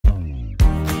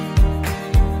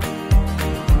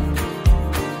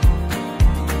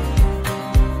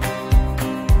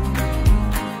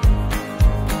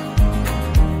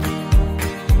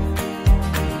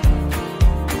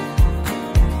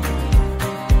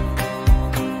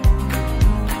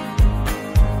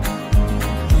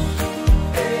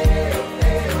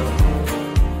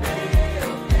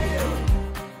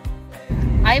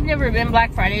never been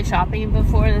Black Friday shopping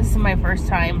before. This is my first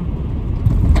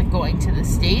time like going to the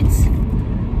States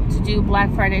to do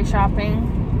Black Friday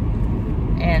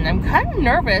shopping. And I'm kind of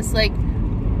nervous. Like,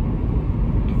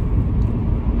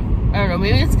 I don't know,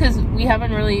 maybe it's because we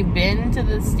haven't really been to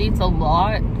the States a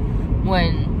lot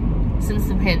since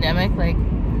the pandemic. Like,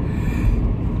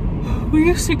 we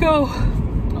used to go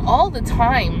all the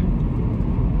time.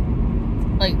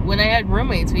 Like, when I had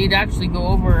roommates, we'd actually go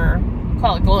over,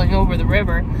 call it going over the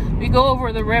river. We'd go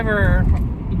over the river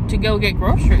to go get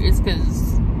groceries,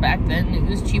 because back then it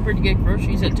was cheaper to get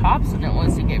groceries at Tops than it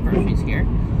was to get groceries here.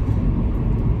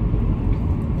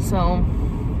 So,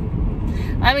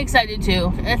 I'm excited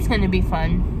too. It's going to be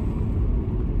fun.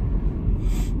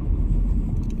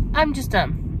 I'm just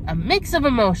a mix of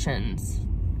emotions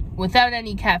without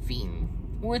any caffeine,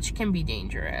 which can be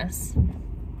dangerous.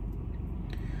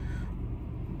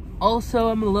 Also,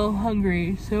 I'm a little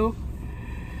hungry, so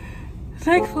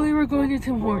thankfully we're going to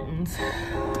Tim Hortons.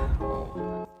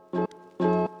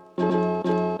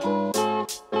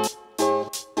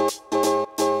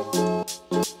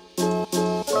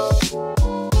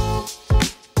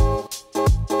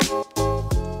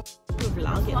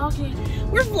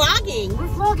 We're vlogging. We're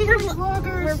vloggers.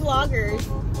 We're vloggers.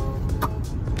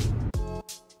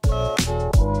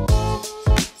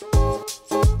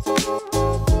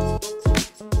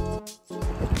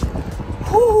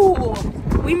 Ooh,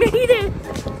 we made it.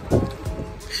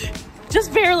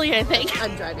 Just barely, I think.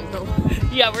 I'm driving home.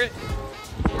 Yeah, we're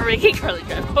making Carleigh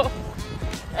drive home.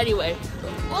 Anyway,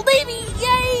 well, baby,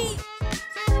 yay!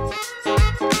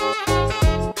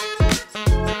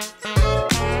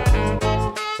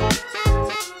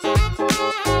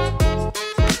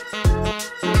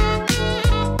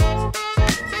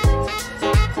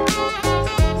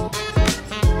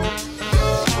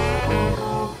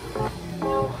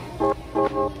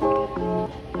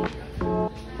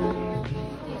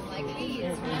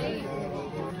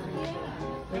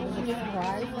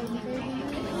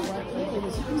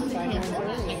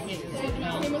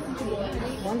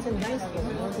 One's in high school,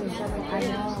 one's in 7th. I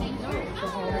know. The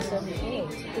whole 78.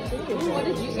 What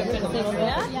did you get?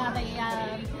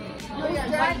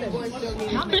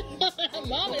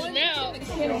 Mom is now.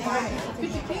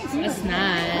 That's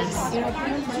nice.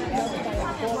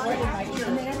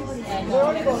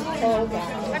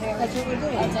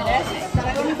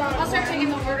 I'll start taking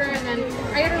the order, and then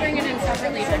I gotta ring it in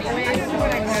separately anyway.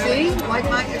 See? Like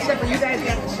mine, except for you guys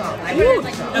got the salt. I like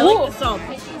the salt.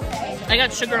 I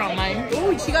got sugar on mine.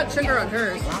 Ooh, she got sugar on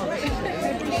hers. Do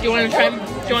you want to try? Do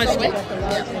you want to switch?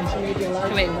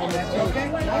 Yeah. Wait.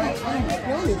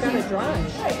 No, you've got to dry.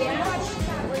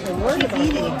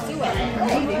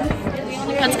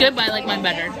 That's good, but I like mine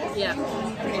better. Yeah.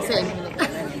 Same.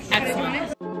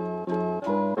 Excellent.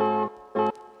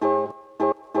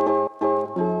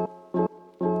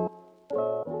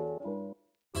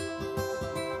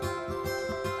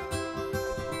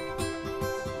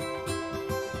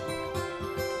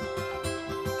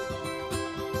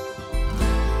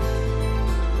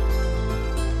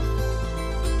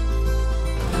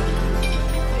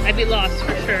 I'd be lost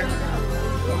for sure.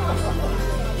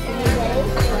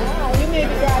 You may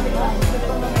be driving home.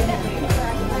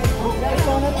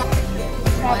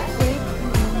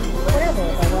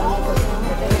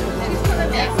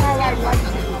 Whatever.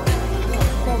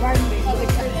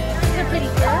 He's a pretty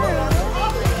girl.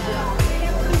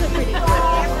 He's a pretty girl.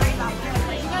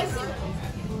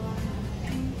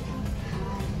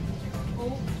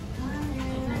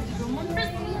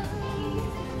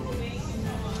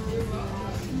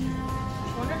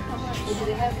 Do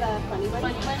they have Funny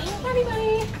Bunny? Funny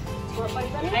Bunny. What Funny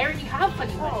Bunny? I already have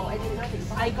Funny Bunny. Oh, I didn't know they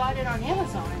I got it on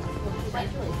Amazon.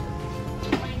 Congratulations.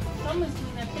 My son was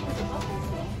doing that thing with the bubbles.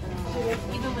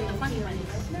 Even with the Funny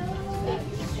Bunnies.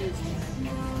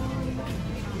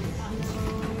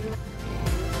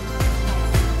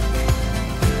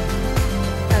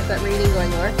 How's that reading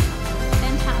going, Laura?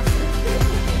 Fantastic.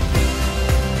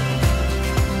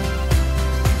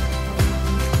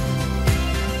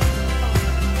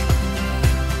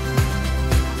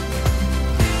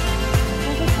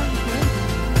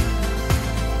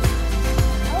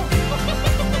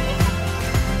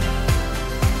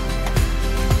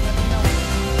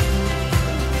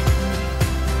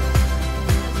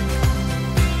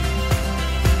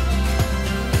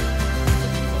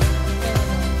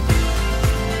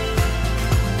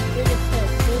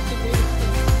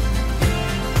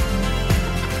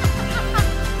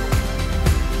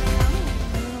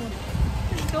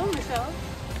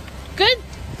 Good.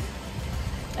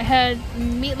 I had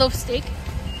meatloaf steak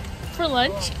for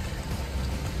lunch.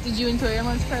 Did you enjoy your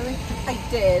lunch, Carleigh? I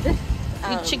did. You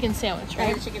had chicken sandwich, I right?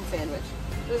 had a chicken sandwich.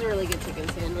 It was a really good chicken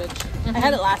sandwich. I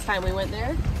had it last time we went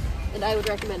there, and I would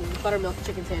recommend buttermilk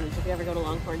chicken sandwich if you ever go to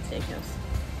Longhorn Steakhouse.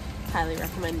 Highly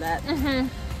recommend that.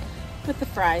 With the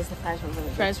fries. The fries were really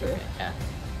good. Fries were good, yeah.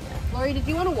 Lori, did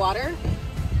you want a water?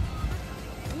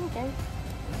 Okay.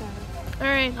 All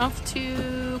right, off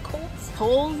to Coles.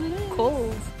 Coles it is.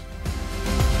 Coles.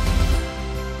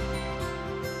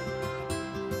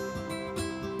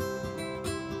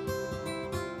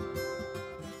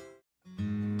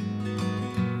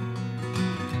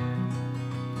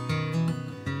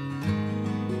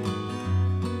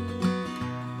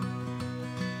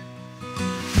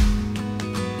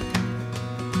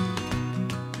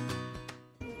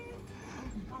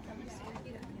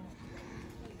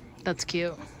 That's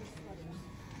cute.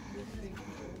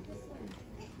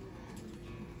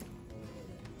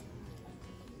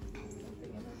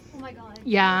 Oh my god.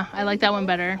 Yeah, I like that one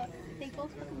better. They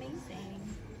both look amazing.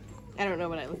 I don't know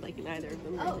what I look like in either of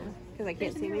them right now because I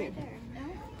can't see me. Right there.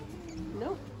 No?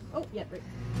 No. Oh, yeah, right.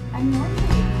 I'm normally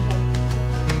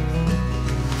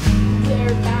They're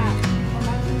back.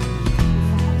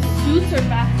 Suits are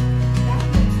back.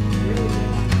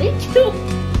 They do.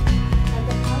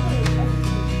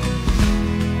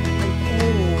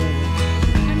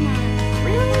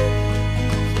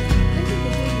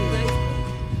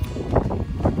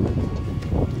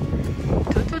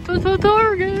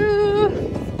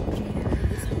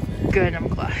 Good, I'm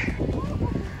glad.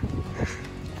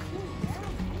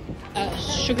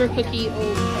 Sugar cookie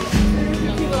oat.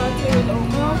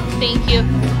 Thank you.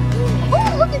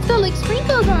 Oh, look, it's got like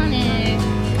sprinkles on it.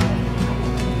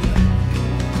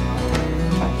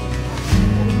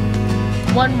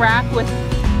 One rack with.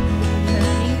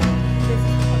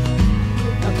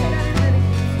 Okay.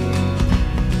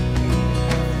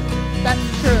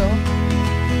 That's true.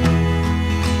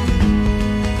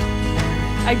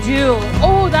 I do.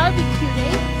 Oh, that would be cute,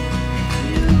 eh?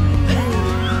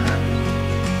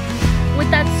 With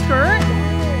that skirt,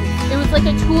 it was like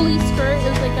a tulle skirt. It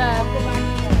was like a.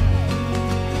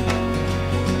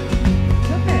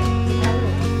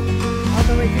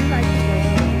 Although I do like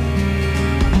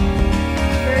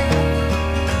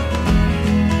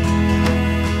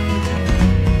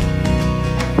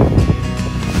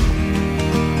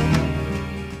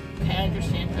Okay, I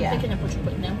understand. I'm picking up what you're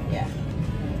putting down. Yeah.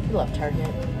 I love Target.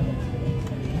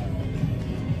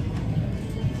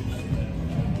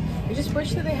 I just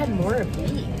wish that they had more of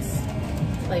these,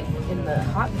 like in the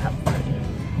hot cup version.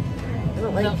 I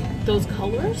don't like Those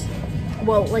colors?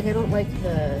 Well, like I don't like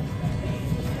the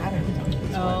patterns on these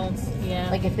ones. Yeah.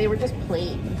 Like if they were just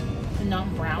plain And not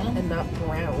brown. and not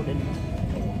brown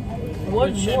and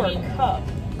One Which, more I mean- cup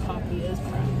copy is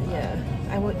brown. yeah,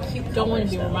 I want cute colors. Don't want to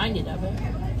be though. reminded of it.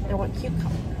 I want cute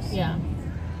colors. Yeah.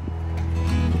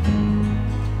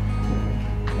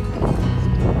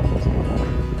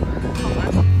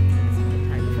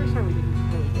 The first time we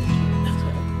didn't really get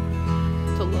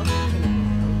To look.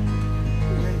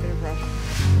 we were in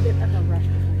a bit of a rush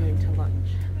before going to lunch.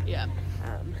 Yeah.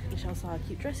 Michelle saw a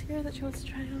cute dress here that she wants to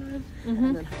try on. Mm-hmm.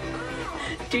 And then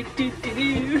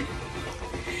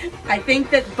I think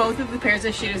that both of the pairs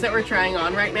of shoes that we're trying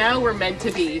on right now were meant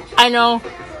to be. I know.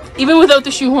 Even without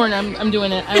the shoehorn, I'm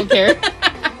doing it. I don't care.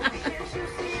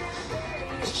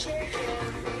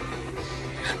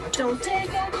 Don't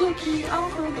take a cookie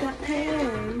off of that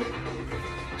pan.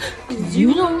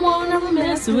 You don't want to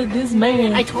mess with this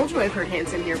man. I told you I've heard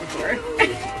Hanson here before.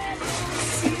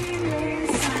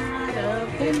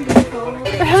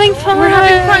 We're having fun. We're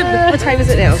having fun. What time is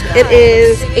it now? It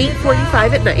is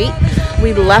 8:45 at night.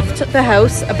 We left the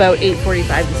house about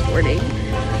 8:45 this morning.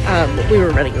 We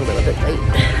were running a little bit late.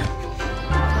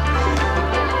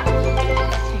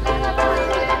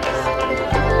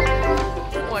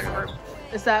 Whatever.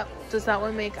 Does that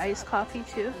one make iced coffee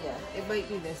too? Yeah, it might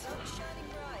be this one.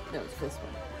 No, it's this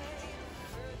one.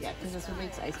 Yeah, because this one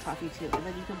makes iced coffee too. And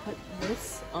then you can put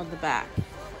this on the back,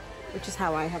 which is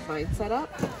how I have mine set up.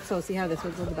 So see how this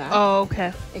one's on the back? Oh,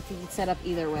 okay. It can set up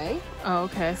either way. Oh,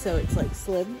 okay. So it's like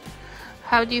slim.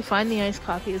 How do you find the iced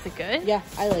coffee? Is it good? Yeah,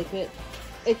 I like it.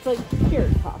 It's like pure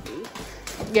coffee.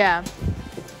 Yeah.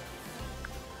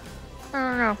 I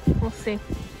don't know. We'll see.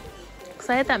 Because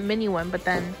I had that mini one, but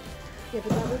then... Yeah, but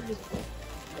that one was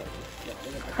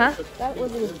Huh? that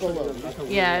one was below.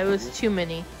 Yeah, it was too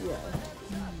mini. Yeah.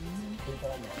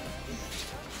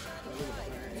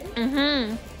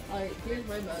 Mm-hmm. Alright, here's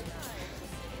my mug.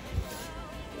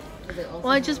 Well,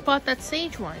 I just bought that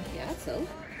sage one. Yeah, so.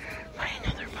 Buy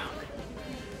another mug.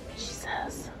 She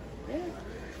says. Yeah.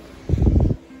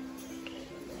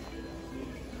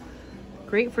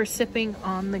 Great for sipping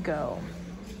on the go.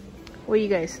 What do you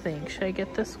guys think? Should I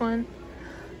get this one?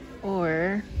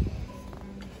 Or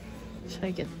should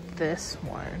I get this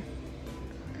one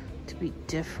to be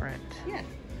different? Yeah,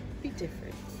 be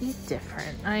different. Be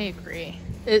different. I agree.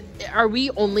 Are we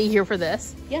only here for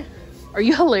this? Yeah. Are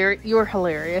you hilarious? You are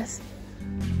hilarious.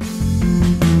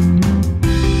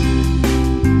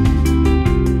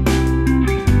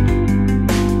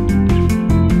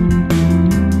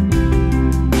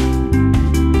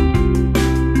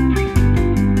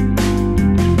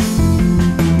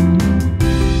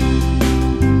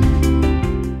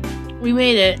 We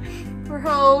made it. We're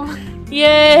home.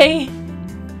 Yay!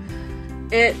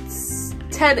 It's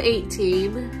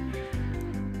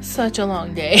 10:18. Such a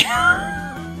long day.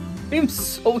 I'm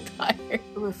so tired.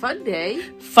 A fun day.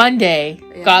 Fun day.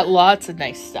 Yeah. Got lots of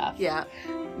nice stuff. Yeah.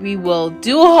 We will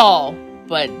do a haul,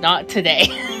 but not today.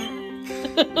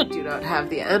 Do not have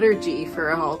the energy for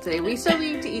a haul today. We still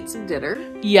need to eat some dinner.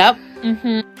 Yep.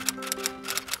 Mm-hmm.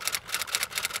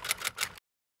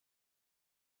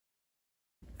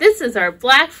 This is our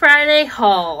Black Friday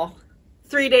haul.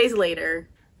 3 days later.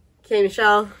 Okay,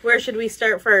 Michelle, where should we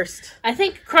start first? I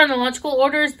think chronological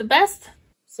order is the best.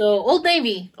 So, Old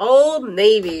Navy. Old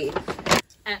Navy.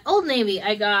 At Old Navy,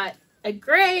 I got a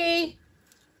gray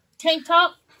tank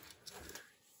top.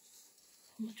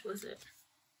 How much was it?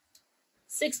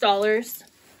 $6.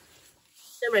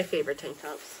 They're my favorite tank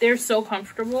tops. They're so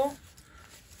comfortable.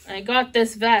 I got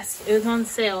this vest. It was on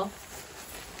sale.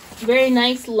 Very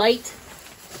nice, light,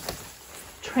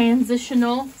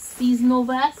 transitional, seasonal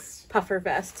vest. Puffer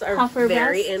vests are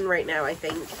very in right now, I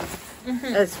think.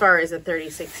 As far as a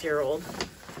 36-year-old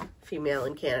female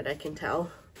in Canada can tell.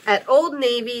 At Old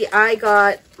Navy, I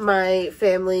got my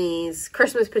family's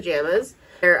Christmas pajamas.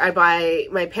 I buy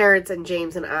my parents and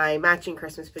James and I matching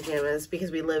Christmas pajamas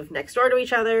because we live next door to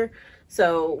each other.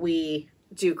 So we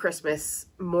do Christmas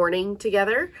morning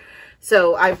together.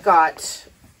 So I've got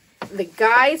the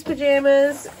guys'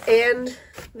 pajamas and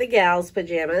the gals'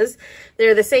 pajamas.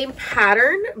 They're the same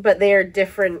pattern, but they are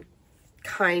different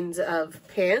kinds of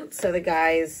pants. So the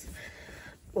guys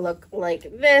look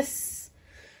like this.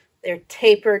 They're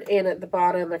tapered in at the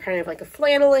bottom. They're kind of like a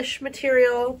flannelish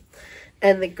material.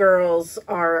 And the girls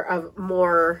are of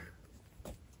more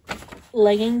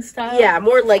legging style? Yeah,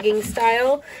 more legging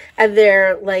style. And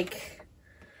they're like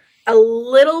a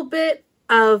little bit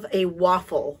of a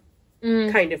waffle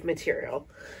kind of material.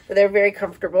 They're very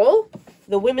comfortable.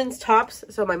 The women's tops,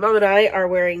 so my mom and I are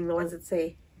wearing the ones that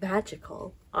say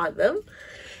magical on them.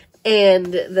 And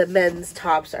the men's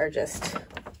tops are just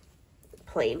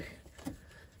plain.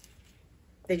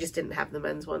 They just didn't have the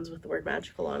men's ones with the word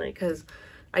magical on it because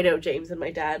I know James and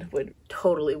my dad would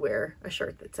totally wear a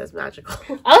shirt that says magical.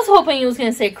 I was hoping he was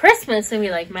going to say Christmas and be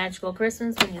like, magical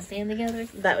Christmas when you stand together.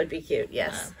 That would be cute,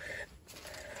 yes.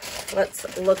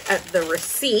 Let's look at the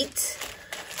receipt.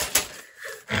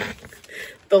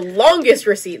 The longest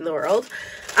receipt in the world.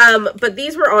 But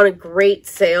these were on a great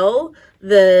sale.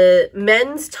 The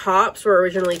men's tops were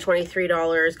originally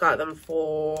 $23. Got them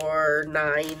for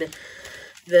 $9.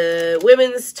 The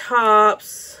women's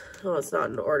tops... Oh, it's not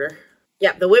in order.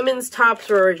 Yeah, the women's tops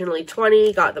were originally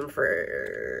 $20. Got them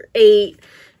for $8.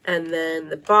 And then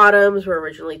the bottoms were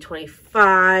originally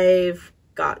 $25.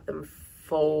 Got them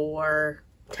for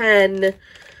 $10.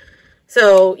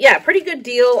 So, yeah, pretty good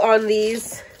deal on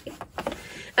these.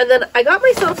 And then I got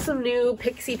myself some new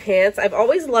pixie pants. I've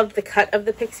always loved the cut of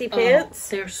the pixie pants.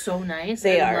 They're so nice.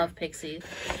 I love pixies.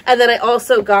 And then I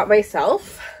also got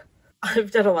myself...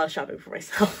 I've done a lot of shopping for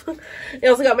myself. I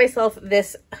also got myself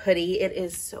this hoodie. It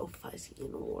is so fuzzy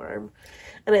and warm.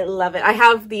 And I love it. I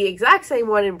have the exact same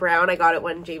one in brown. I got it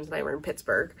when James and I were in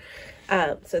Pittsburgh.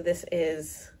 So this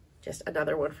is just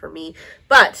another one for me.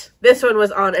 But this one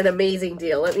was on an amazing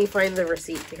deal. Let me find the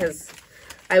receipt because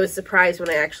I was surprised when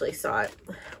I actually saw it.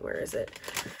 Where is it?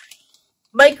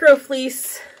 Micro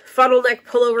fleece funnel neck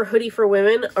pullover hoodie for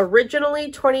women.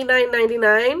 Originally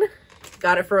 $29.99.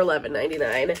 Got it for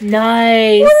 $11.99.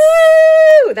 Nice.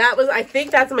 Woo! That was, I think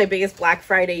that's my biggest Black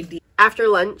Friday deal. After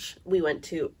lunch, we went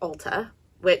to Ulta,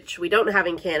 which we don't have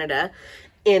in Canada,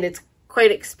 and it's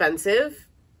quite expensive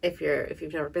if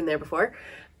you've never been there before.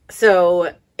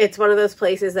 So it's one of those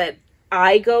places that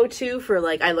I go to for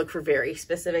like, I look for very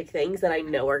specific things that I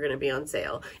know are going to be on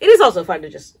sale. It is also fun to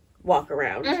just walk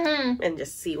around and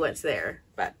just see what's there.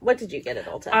 But what did you get at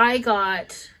Ulta? I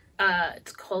got,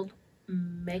 it's called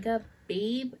Mega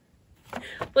Babe.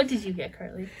 What did you get,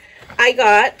 Carleigh? I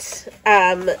got, so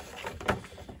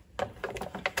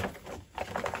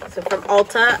from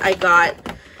Ulta, I got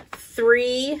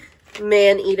 3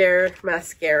 Man-Eater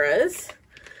mascaras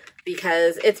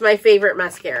because it's my favorite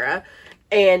mascara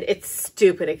and it's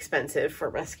stupid expensive for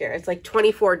mascara. It's like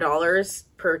 $24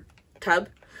 per tub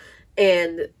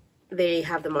and they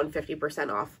have them on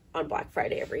 50% off on Black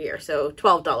Friday every year. So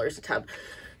 $12 a tub.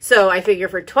 So I figure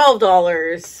for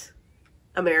 $12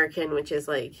 American, which is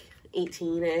like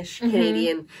 18-ish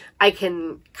Canadian, I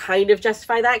can kind of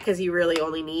justify that because you really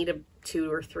only need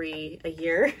 2 or 3 a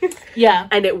year. Yeah.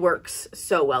 And it works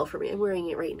so well for me. I'm wearing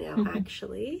it right now,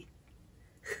 actually.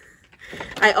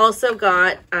 I also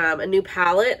got a new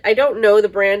palette. I don't know the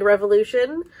brand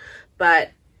Revolution,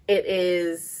 but it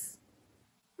is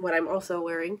what I'm also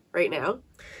wearing right now.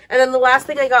 And then the last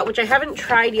thing I got, which I haven't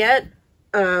tried yet,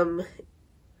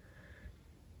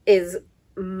 is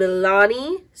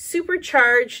Milani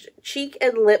Supercharged Cheek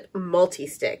and Lip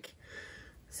Multi-Stick.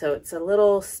 So it's a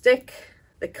little stick.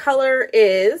 The color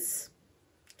is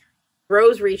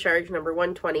Rose Recharge number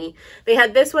 120. They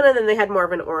had this one and then they had more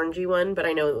of an orangey one, but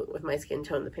I know with my skin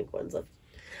tone, the pink ones look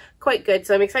quite good.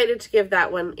 So I'm excited to give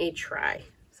that one a try.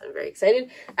 So I'm very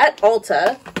excited. At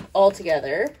Ulta,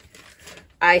 altogether,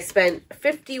 I spent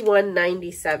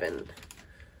 $51.97,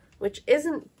 which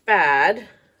isn't bad.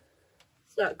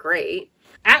 It's not great.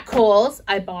 At Kohl's,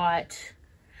 I bought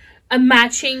a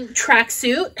matching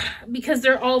tracksuit because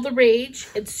they're all the rage.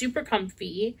 It's super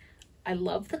comfy. I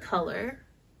love the color.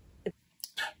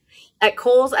 At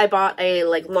Kohl's, I bought a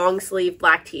like long sleeve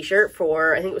black t-shirt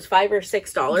for, I think it was $5 or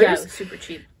 $6. Yeah, it was super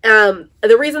cheap.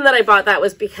 The reason that I bought that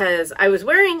was because I was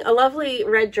wearing a lovely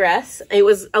red dress. It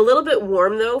was a little bit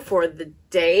warm though for the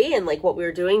day and like what we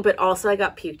were doing, but also I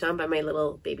got puked on by my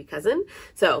little baby cousin.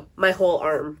 So my whole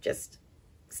arm just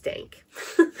stank.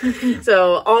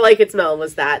 So all I could smell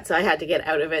was that. So I had to get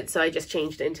out of it. So I just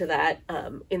changed into that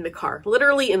in the car,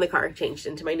 literally in the car, changed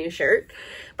into my new shirt.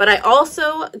 But I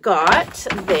also got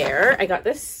I got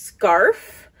this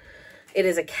scarf. It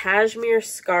is a cashmere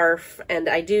scarf. And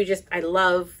I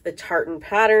love the tartan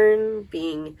pattern,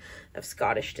 being of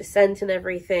Scottish descent and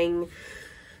everything.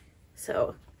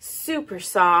 So super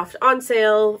soft, on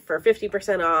sale for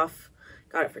 50% off.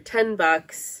 Got it for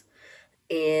 $10.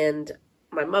 And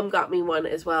my mom got me one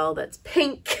as well that's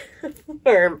pink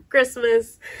for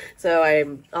Christmas. So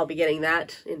I'll be getting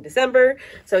that in December.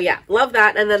 So yeah, love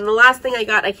that. And then the last thing I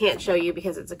got, I can't show you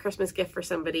because it's a Christmas gift for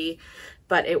somebody,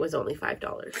 but it was only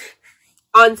 $5.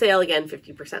 On sale again,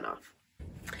 50% off.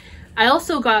 I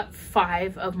also got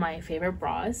 5 of my favorite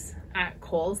bras at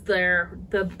Kohl's. They're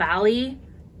the Bali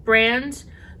brand.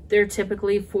 They're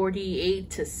typically $48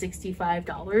 to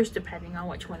 $65, depending on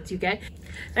which ones you get.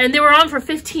 And they were on for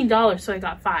 $15, so I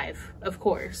got 5, of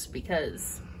course,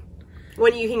 because...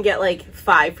 When you can get like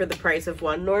 5 for the price of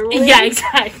 1 normally. Yeah,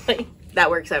 exactly. That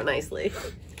works out nicely.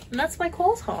 And that's my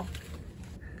Kohl's haul.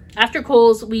 After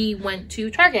Kohl's, we went to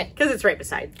Target. Because it's right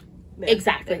beside. Yeah,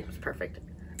 exactly. It was perfect.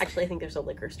 Actually, I think there's a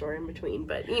liquor store in between,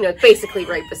 but, you know, it's basically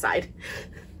right beside.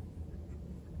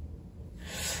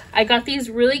 I got these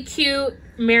really cute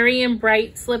Merry and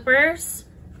Bright slippers.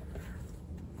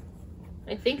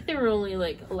 I think they were only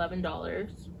like $11.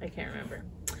 I can't remember.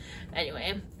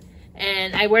 Anyway,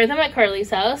 and I wear them at Carleigh's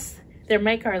house. They're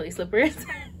my Carleigh slippers.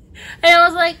 And I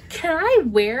was like, can I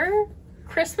wear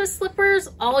Christmas slippers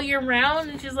all year round?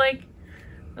 And she's like,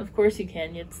 of course you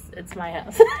can. It's my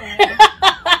house.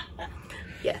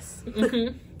 Yes.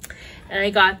 And I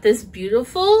got this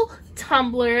beautiful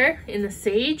tumbler in the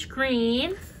sage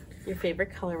green. Your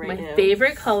favorite color right now. My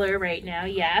favorite color right now,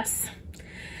 yes.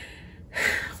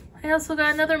 I also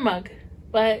got another mug,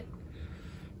 but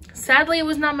sadly it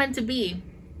was not meant to be.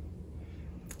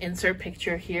 Insert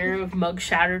picture here of mug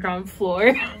shattered on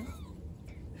floor.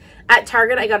 At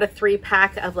Target, I got a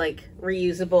 3-pack of like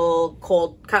reusable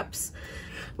cold cups.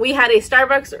 We had a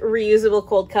Starbucks reusable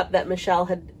cold cup that Michelle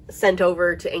had sent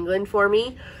over to England for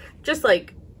me. Just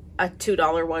like a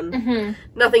 $2 one.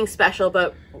 Nothing special,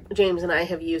 but James and I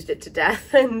have used it to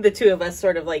death, and the two of us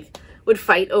sort of like would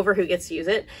fight over who gets to use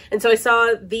it. And so I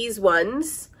saw these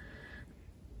ones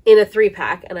in a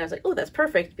 3-pack, and I was like, oh, that's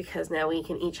perfect, because now we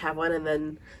can each have one, and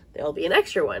then there'll be an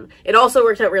extra one. It also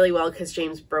worked out really well because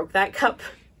James broke that cup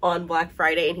on Black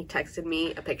Friday, and he texted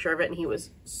me a picture of it, and he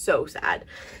was so sad.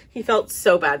 He felt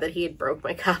so bad that he had broke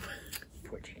my cup.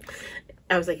 Poor James.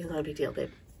 I was like, it's not a big deal,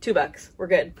 babe. $2, we're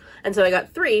good. And so I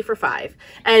got 3 for $5.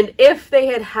 And if they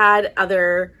had had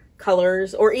other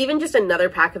colors, or even just another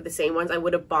pack of the same ones, I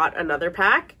would have bought another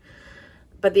pack.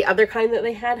 But the other kind that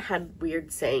they had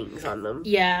weird sayings on them.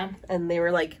 Yeah. And they were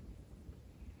like,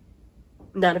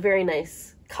 not a very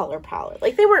nice color palette.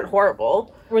 Like, they weren't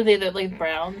horrible. Were they the like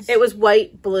browns? It was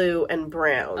white, blue, and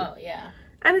brown. Oh, yeah.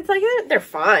 And it's like, they're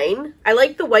fine. I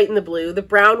like the white and the blue. The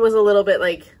brown was a little bit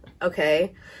like,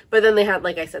 okay. But then they had,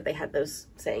 like I said, they had those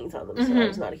sayings on them, so I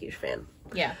was not a huge fan.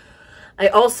 Yeah. I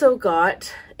also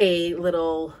got a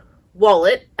little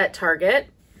wallet at Target.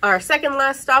 Our second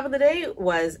last stop of the day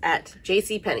was at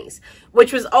JCPenney's,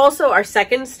 which was also our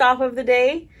second stop of the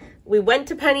day. We went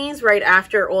to Penny's right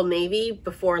after Old Navy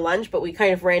before lunch, but we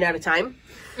kind of ran out of time.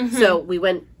 So we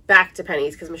went back to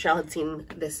Penny's because Michelle had seen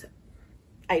this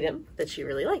item that she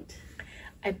really liked.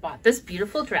 I bought this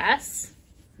beautiful dress.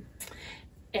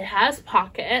 It has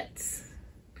pockets,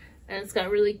 and it's got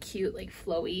really cute, like,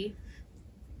 flowy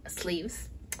sleeves.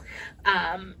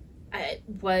 It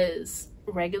was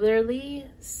regularly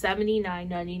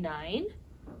 $79.99,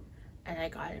 and I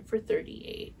got it for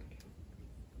 $38.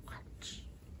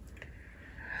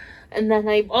 And then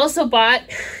I also bought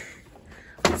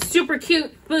super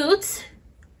cute boots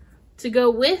to go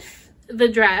with the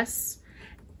dress,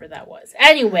 where that was.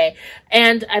 Anyway,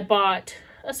 and I bought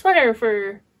a sweater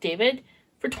for David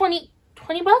for 20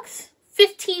 bucks?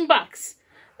 15 bucks.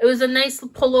 It was a nice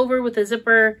pullover with a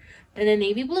zipper and a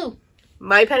navy blue.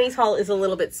 My Penny's haul is a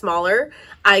little bit smaller.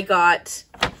 I got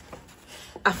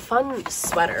a fun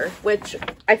sweater, which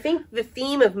I think the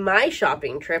theme of my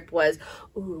shopping trip was,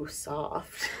 ooh,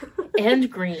 soft.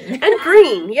 And green. And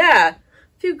green, yeah.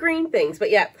 A few green things. But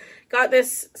yeah, got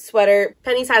this sweater.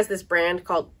 Penny's has this brand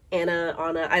called Anna,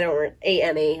 I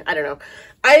don't know.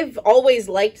 I've always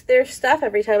liked their stuff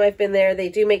every time I've been there. They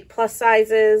do make plus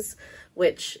sizes,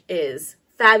 which is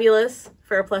fabulous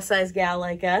for a plus size gal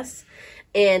like us.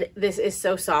 And this is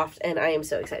so soft, and I am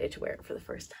so excited to wear it for the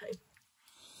first time.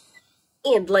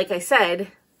 And like I said,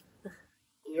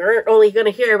 you're only going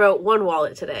to hear about one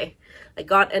wallet today. I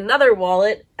got another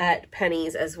wallet at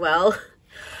Penny's as well.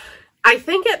 I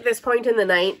think at this point in the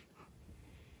night,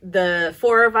 the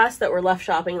four of us that were left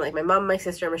shopping, like my mom, my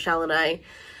sister, Michelle, and I,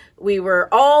 we were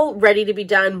all ready to be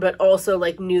done, but also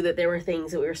like knew that there were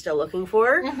things that we were still looking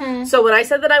for. So when I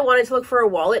said that I wanted to look for a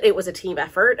wallet, it was a team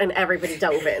effort, and everybody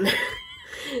dove in.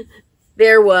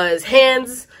 There was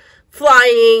hands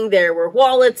flying, there were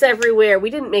wallets everywhere. We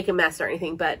didn't make a mess or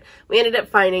anything, but we ended up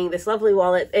finding this lovely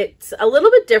wallet. It's a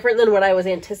little bit different than what I was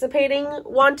anticipating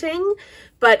wanting,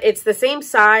 but it's the same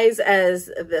size as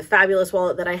the fabulous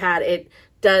wallet that I had. It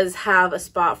does have a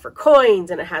spot for coins,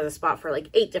 and it has a spot for like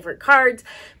 8 different cards.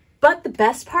 But the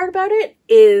best part about it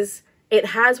is it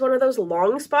has one of those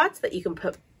long spots that you can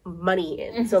put money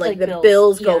in. So like the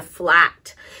bills go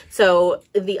flat. So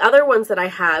the other ones that I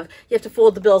have, you have to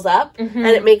fold the bills up, and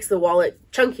it makes the wallet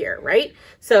chunkier, right?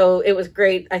 So it was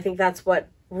great. I think that's what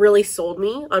really sold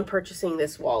me on purchasing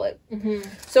this wallet.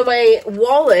 So my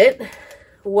wallet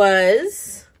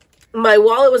was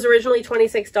originally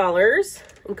 $26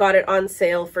 and got it on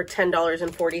sale for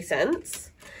 $10.40.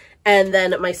 And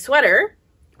then my sweater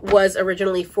was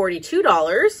originally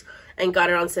 $42 and got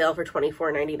it on sale for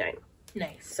 $24.99.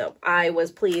 Nice. So I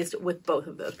was pleased with both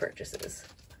of those purchases.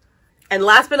 And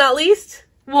last but not least,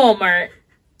 Walmart.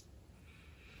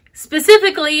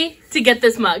 Specifically to get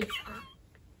this mug.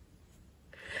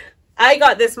 I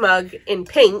got this mug in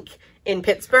pink in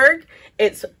Pittsburgh.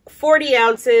 It's 40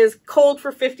 ounces, cold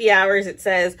for 50 hours, it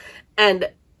says.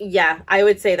 And yeah, I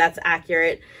would say that's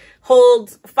accurate.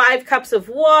 Holds 5 cups of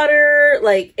water.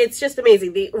 Like, it's just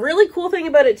amazing. The really cool thing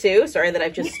about it too, sorry that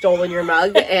I've just stolen your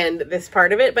mug and this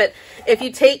part of it, but if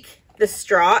you take the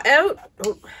straw out,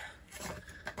 oh,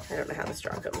 I don't know how the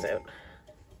straw comes out.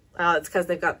 It's because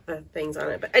they've got the things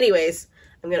on it. But anyways,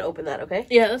 I'm going to open that, okay?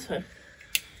 Yeah, that's fine.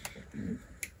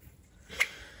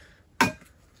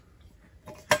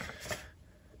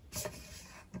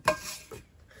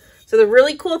 So the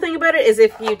really cool thing about it is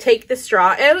if you take the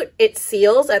straw out, it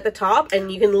seals at the top,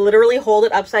 and you can literally hold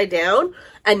it upside down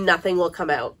and nothing will come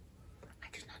out. I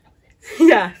did not know this.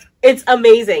 Yeah, it's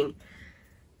amazing.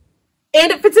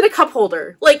 And it fits in a cup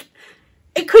holder. Like,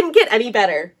 it couldn't get any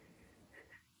better.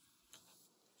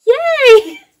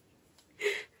 Yay!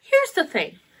 Here's the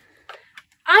thing.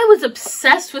 I was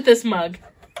obsessed with this mug.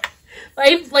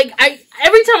 Every time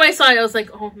I saw it, I was like,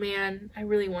 oh man, I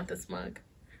really want this mug.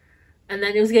 And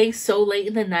then it was getting so late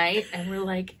in the night, and we're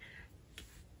like,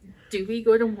 do we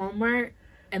go to Walmart?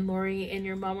 And Lori and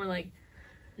your mom were like,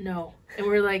 no. And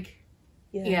we're like,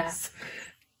 yes. Yeah.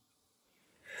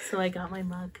 So I got my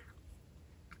mug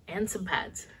and some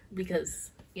pads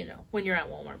because, you know, when you're at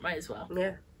Walmart, might as well.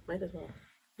 Yeah, might as well.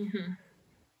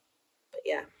 But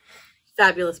yeah,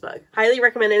 fabulous mug. Highly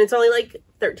recommend it. And it's only like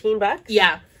 13 bucks.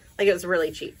 Yeah. Like, it was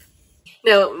really cheap.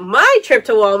 Now, my trip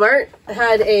to Walmart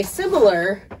had a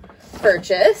similar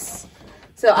purchase.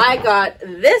 So I got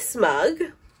this mug.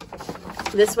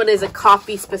 This one is a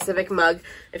coffee specific mug.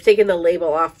 I've taken the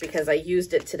label off because I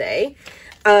used it today.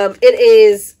 It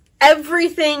is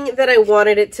everything that I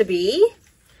wanted it to be,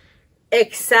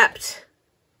 except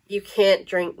you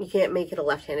can't make it a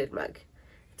left-handed mug.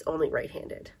 It's only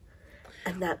right-handed.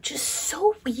 And that just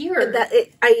so weird.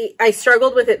 I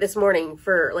struggled with it this morning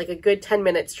for like a good 10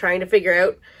 minutes trying to figure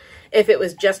out if it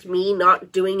was just me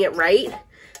not doing it right.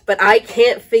 But I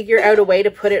can't figure out a way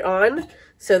to put it on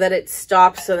so that it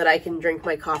stops so that I can drink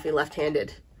my coffee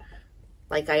left-handed.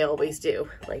 Like I always do.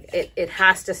 Like it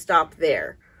has to stop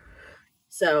there.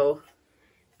 So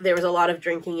there was a lot of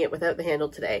drinking it without the handle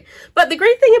today. But the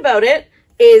great thing about it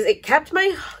is it kept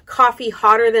my coffee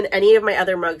hotter than any of my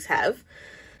other mugs have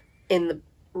in the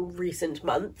recent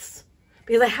months,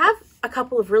 because I have a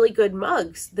couple of really good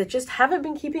mugs that just haven't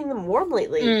been keeping them warm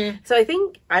lately. So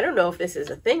I don't know if this is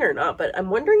a thing or not, but I'm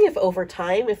wondering if over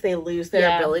time, if they lose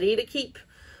their ability to keep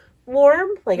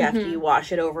warm, like after you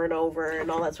wash it over and over and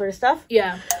all that sort of stuff.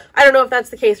 Yeah. I don't know if that's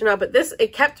the case or not, but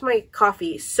it kept my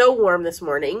coffee so warm this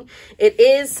morning. It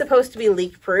is supposed to be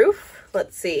leak proof.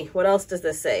 Let's see. What else does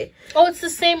this say? Oh, it's the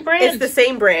same brand. It's the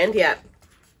same brand, yeah.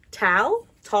 Tall?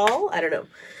 I don't know.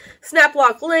 Snap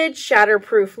lock lid,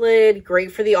 shatterproof lid,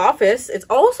 great for the office. It's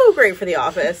also great for the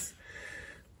office.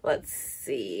 Let's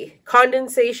see.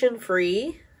 Condensation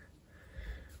free.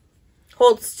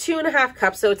 Holds 2.5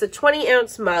 cups, so it's a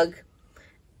 20-ounce mug.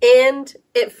 And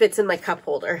it fits in my cup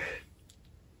holder,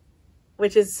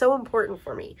 which is so important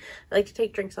for me. I like to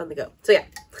take drinks on the go. So yeah,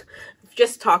 I've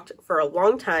just talked for a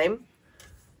long time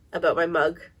about my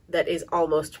mug that is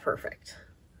almost perfect.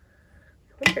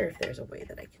 I wonder if there's a way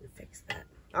that I can fix that.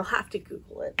 I'll have to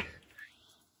Google it.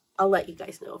 I'll let you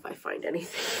guys know if I find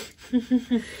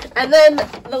anything. And then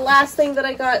the last thing that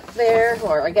I got there,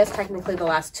 or I guess technically the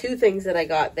last two things that I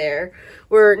got there,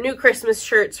 were new Christmas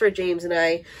shirts for James and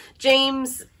I.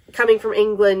 James, coming from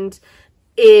England,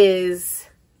 is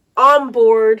on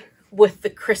board with the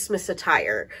Christmas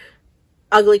attire.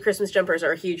 Ugly Christmas jumpers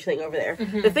are a huge thing over there.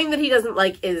 The thing that he doesn't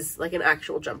like is like an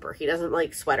actual jumper. He doesn't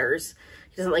like sweaters.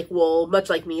 He doesn't like wool, much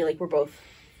like me. Like, we're both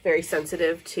very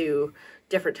sensitive to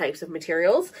different types of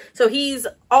materials. So he's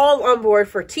all on board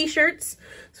for t-shirts.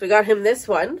 So we got him this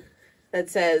one that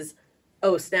says,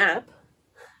 "Oh, snap."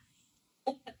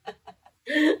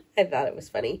 I thought it was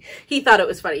funny. He thought it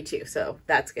was funny too, so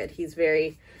that's good. He's a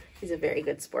very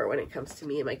good sport when it comes to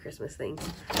me and my Christmas things.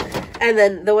 And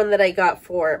then the one that I got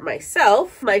for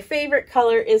myself, my favorite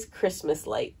color is Christmas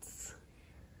lights.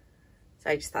 So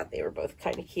I just thought they were both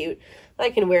kind of cute. I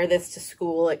can wear this to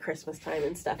school at Christmas time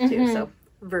and stuff too, so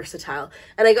versatile.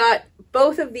 And I got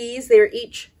both of these. They were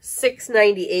each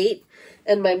 $6.98,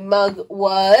 and my mug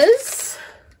was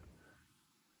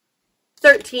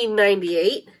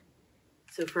 $13.98.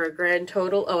 So for a grand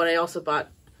total, oh, and I also bought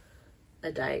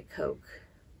a Diet Coke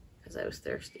because I was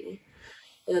thirsty.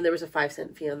 And then there was a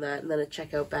 5-cent fee on that, and then a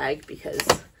checkout bag because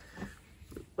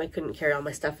I couldn't carry all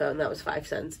my stuff out, and that was 5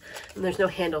 cents. And there's no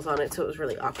handles on it, so it was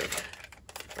really awkward.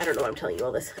 I don't know why I'm telling you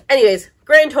all this. Anyways,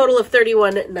 grand total of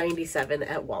 $31.97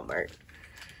 at Walmart.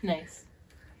 Nice.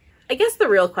 I guess the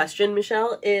real question,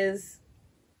 Michelle, is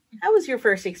how was your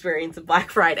first experience of Black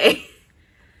Friday?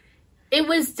 It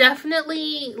was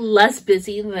definitely less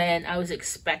busy than I was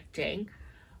expecting.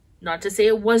 Not to say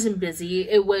it wasn't busy.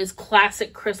 It was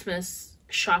classic Christmas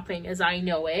shopping as I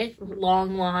know it.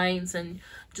 Long lines and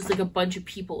just like a bunch of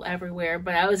people everywhere.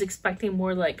 But I was expecting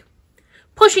more like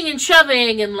pushing and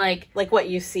shoving and like what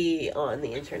you see on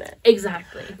the internet.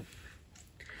 Exactly.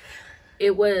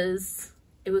 It was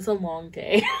a long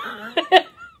day.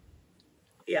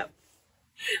 Yep.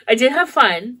 I did have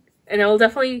fun, and I will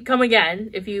definitely come again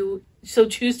if you so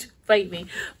choose to invite me.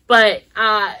 But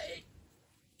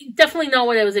definitely not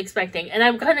what I was expecting. And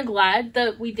I'm kind of glad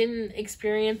that we didn't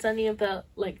experience any of the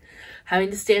like having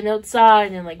to stand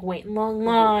outside and like wait in long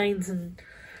lines and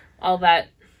all that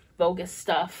bogus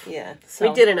stuff. Yeah. So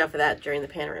we did enough of that during the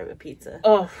Panorama Pizza.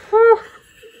 Oh.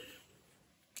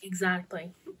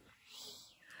 Exactly.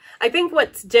 I think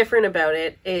what's different about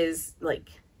it is like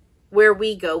where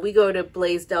we go to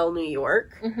Blaisdell, New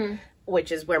York,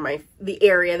 which is where the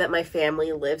area that my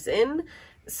family lives in.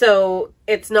 So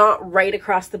it's not right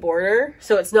across the border.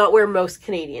 So it's not where most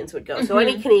Canadians would go. So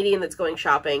any Canadian that's going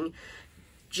shopping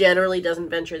generally doesn't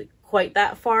venture quite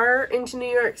that far into New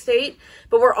York State.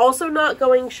 But we're also not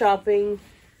going shopping.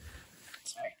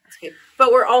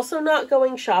 But we're also not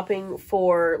going shopping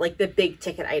for like the big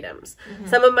ticket items.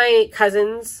 Some of my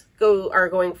cousins are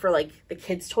going for like the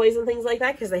kids' toys and things like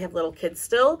that because they have little kids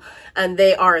still, and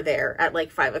they are there at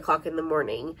like 5 o'clock in the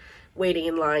morning, waiting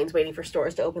in lines, waiting for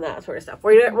stores to open, that sort of stuff.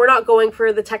 We're not going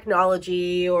for the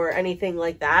technology or anything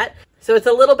like that. So it's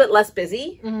a little bit less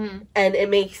busy, and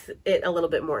it makes it a little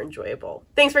bit more enjoyable.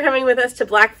 Thanks for coming with us to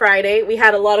Black Friday. We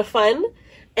had a lot of fun.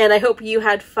 And I hope you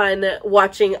had fun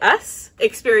watching us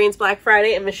experience Black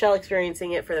Friday and Michelle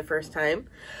experiencing it for the first time.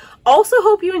 Also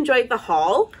hope you enjoyed the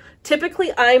haul.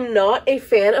 Typically, I'm not a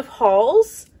fan of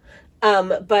hauls,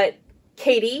 but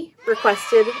Katie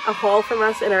requested a haul from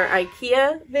us in our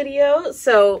IKEA video,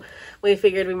 so we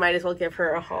figured we might as well give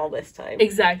her a haul this time.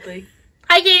 Exactly.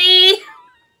 Hi, Katie!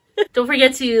 Don't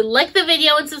forget to like the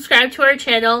video and subscribe to our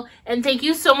channel. And thank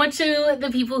you so much to the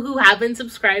people who have been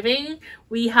subscribing.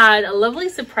 We had a lovely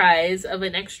surprise of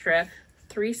an extra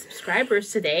 3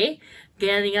 subscribers today,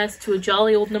 getting us to a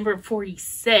jolly old number of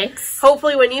 46.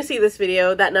 Hopefully when you see this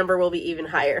video, that number will be even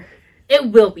higher.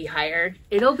 It will be higher.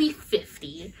 It'll be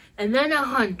 50, and then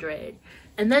 100,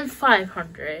 and then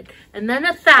 500, and then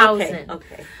 1,000.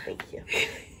 Okay, thank you.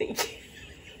 Thank you.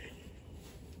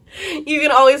 You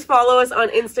can always follow us on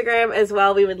Instagram as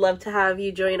well. We would love to have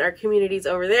you join our communities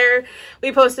over there.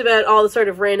 We post about all the sort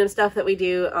of random stuff that we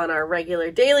do on our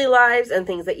regular daily lives and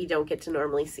things that you don't get to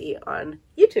normally see on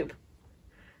YouTube.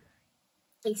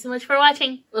 Thanks so much for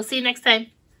watching. We'll see you next time.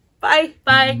 Bye.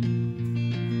 Bye.